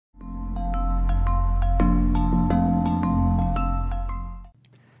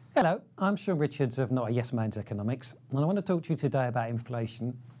Hello, I'm Shaun Richards of Notayesmanseconomics, and I want to talk to you today about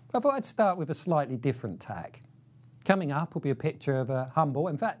inflation. I thought I'd start with a slightly different tack. Coming up will be a picture of a humble,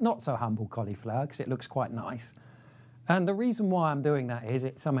 in fact not so humble cauliflower because it looks quite nice. And the reason why I'm doing that is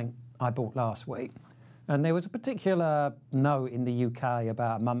it's something I bought last week. And there was a particular note in the UK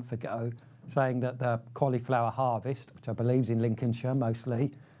about a month ago saying that the cauliflower harvest, which I believe is in Lincolnshire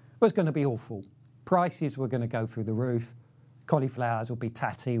mostly, was going to be awful. Prices were going to go through the roof. Cauliflowers will be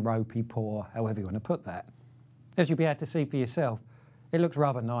tatty, ropey, poor, however you want to put that. As you'll be able to see for yourself, it looks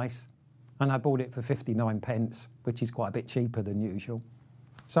rather nice, and I bought it for 59 pence, which is quite a bit cheaper than usual.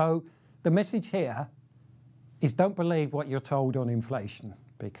 So the message here is don't believe what you're told on inflation,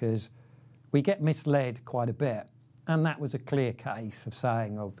 because we get misled quite a bit, and that was a clear case of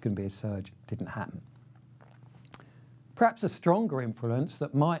saying, oh, it's going to be a surge. It didn't happen. Perhaps a stronger influence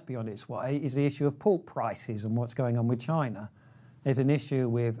that might be on its way is the issue of pork prices and what's going on with China. There's an issue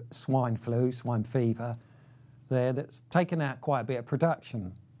with swine flu, swine fever there that's taken out quite a bit of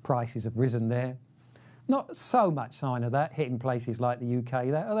production. Prices have risen there. Not so much sign of that hitting places like the UK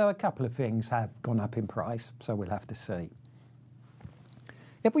there, although a couple of things have gone up in price, so we'll have to see.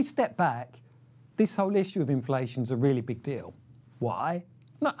 If we step back, this whole issue of inflation is a really big deal. Why?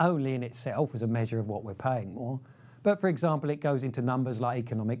 Not only in itself as a measure of what we're paying more, but for example, it goes into numbers like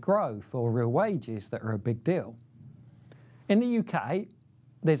economic growth or real wages that are a big deal. In the UK,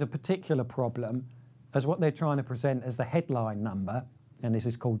 there's a particular problem as what they're trying to present as the headline number, and this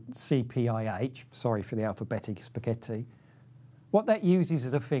is called CPIH, sorry for the alphabetic spaghetti. What that uses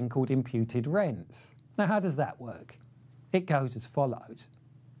is a thing called imputed rents. Now, how does that work? It goes as follows.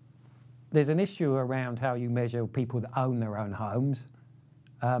 There's an issue around how you measure people that own their own homes,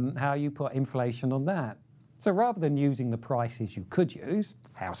 how you put inflation on that. So rather than using the prices you could use,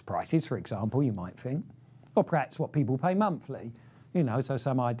 house prices, for example, you might think, or perhaps what people pay monthly, so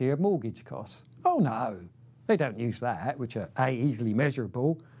some idea of mortgage costs. Oh no, they don't use that, which are A, easily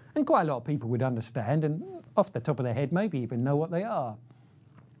measurable, and quite a lot of people would understand and off the top of their head maybe even know what they are.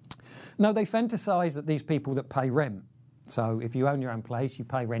 No, they fantasise that these people that pay rent, so if you own your own place, you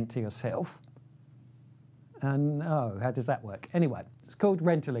pay rent to yourself. And oh, how does that work? Anyway, it's called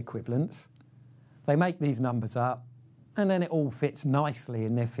rental equivalence. They make these numbers up, and then it all fits nicely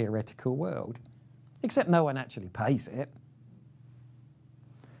in their theoretical world, except no one actually pays it.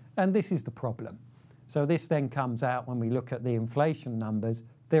 And this is the problem. So this then comes out when we look at the inflation numbers.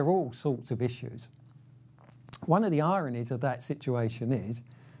 There are all sorts of issues. One of the ironies of that situation is,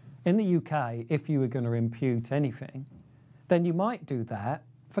 in the UK, if you were going to impute anything, then you might do that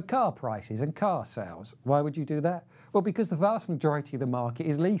for car prices and car sales. Why would you do that? Well, because the vast majority of the market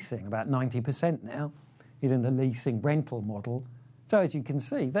is leasing. About 90% now is in the leasing rental model. So as you can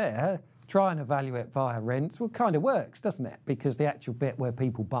see there, try and evaluate via rents, well, kind of works, doesn't it? Because the actual bit where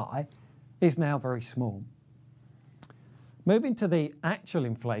people buy is now very small. Moving to the actual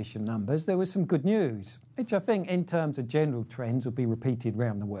inflation numbers, there was some good news, which I think in terms of general trends will be repeated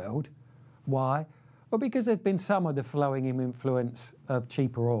around the world. Why? Well, because there's been some of the flowing influence of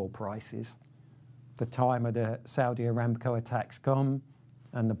cheaper oil prices. The time of the Saudi Aramco attacks gone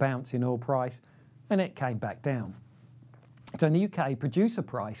and the bounce in oil price, and it came back down. So in the UK, producer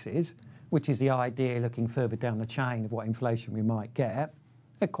prices, which is the idea looking further down the chain of what inflation we might get,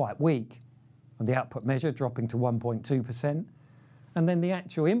 are quite weak. And the output measure dropping to 1.2%. And then the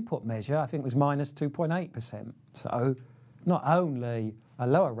actual input measure, I think, was minus 2.8%. So not only a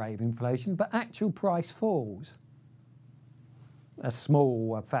lower rate of inflation, but actual price falls. A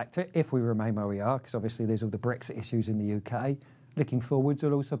small factor, if we remain where we are, because obviously there's all the Brexit issues in the UK. Looking forwards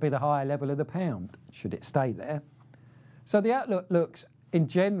will also be the higher level of the pound, should it stay there. So the outlook looks, in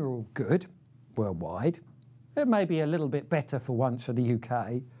general, good worldwide. It may be a little bit better for once for the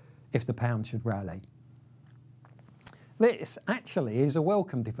UK if the pound should rally. This actually is a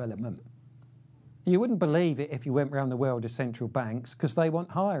welcome development. You wouldn't believe it if you went around the world of central banks because they want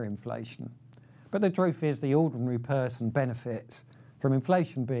higher inflation. But the truth is the ordinary person benefits from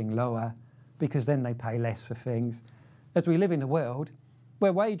inflation being lower because then they pay less for things. As we live in a world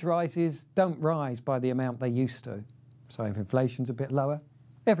where wage rises don't rise by the amount they used to. So if inflation's a bit lower,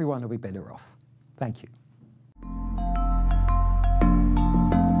 everyone will be better off. Thank you.